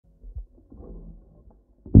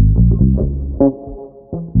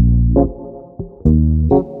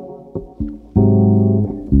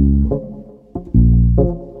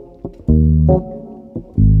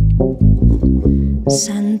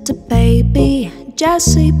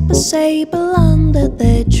just sleep a sable under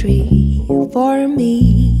the tree for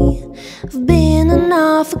me. I've been an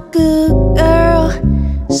awful good girl,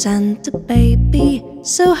 Santa baby,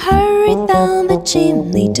 so hurry down the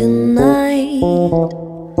chimney tonight.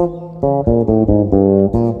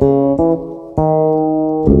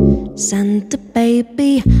 Santa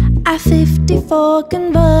baby, a 54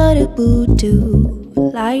 convertible to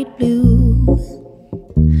light blue.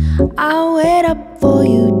 I'll wait up for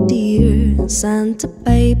you, dear Santa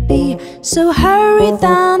baby, so hurry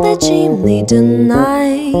down the chimney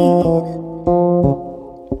tonight.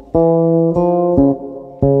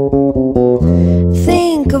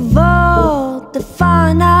 Think of all the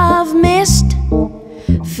fun I've missed.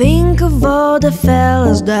 Think of all the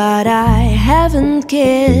fellas that I haven't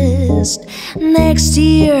kissed. Next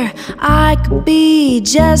year I could be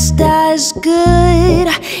just as good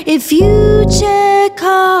if you check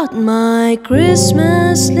out my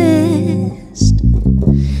Christmas list.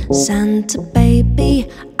 Santa baby,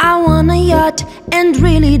 I want a yacht, and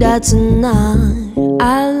really that's not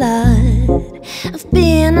a lot. I've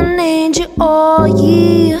been an angel all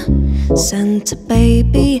year, Santa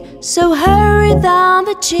baby, so hurry down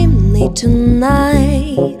the chimney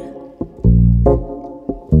tonight.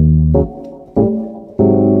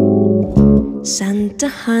 Santa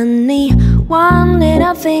honey, one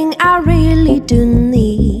little thing I really do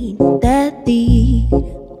need, that deed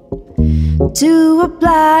to a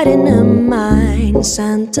platinum mine.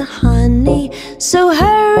 Santa honey, so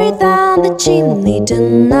hurry down the chimney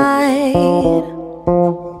tonight.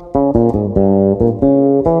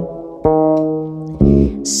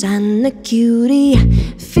 Santa cutie,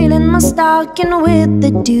 filling my stocking with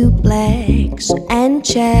the duplex and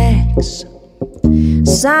checks.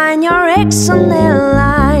 Sign your X on their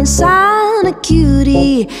line, Santa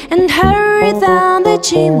cutie, and hurry down the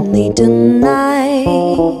chimney tonight.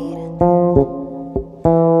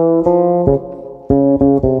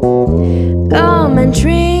 Come and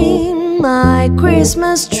trim my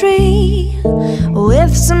Christmas tree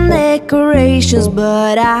with some decorations,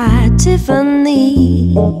 but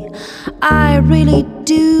Tiffany, I really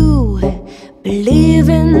do believe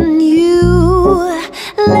in you.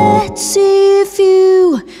 Let's see if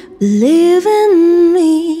you believe in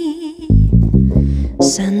me.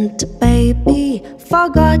 Santa baby,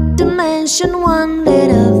 forgot to mention one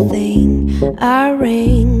little thing, a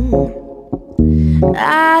ring.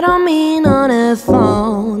 I don't mean on a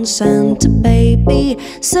phone, Santa baby,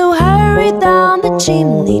 so hurry down the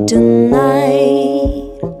chimney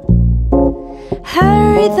tonight.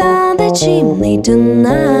 Hurry down the chimney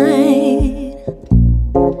tonight.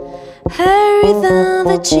 Hurry down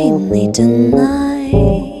the chimney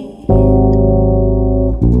tonight.